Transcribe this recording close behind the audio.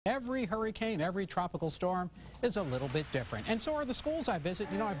Every hurricane, every tropical storm is a little bit different. And so are the schools I visit.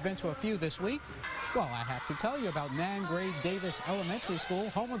 You know, I've been to a few this week. Well, I have to tell you about Nan Grade Davis Elementary School,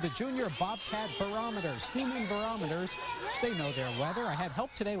 home of the Junior Bobcat barometers, human barometers. They know their weather. I had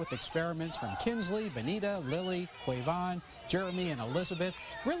help today with experiments from Kenzleigh, Benita, Lilly, Quayvon, Jeremy, and Elizabeth.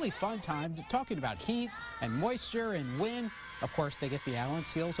 Really fun time talking about heat and moisture and wind. Of course, they get the Allen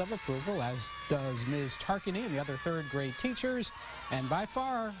seals of approval, as does Ms. Tarkany and the other third grade teachers. And by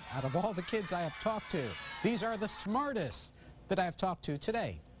far, out of all the kids I have talked to, these are the smartest that I have talked to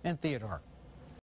today in Theodore.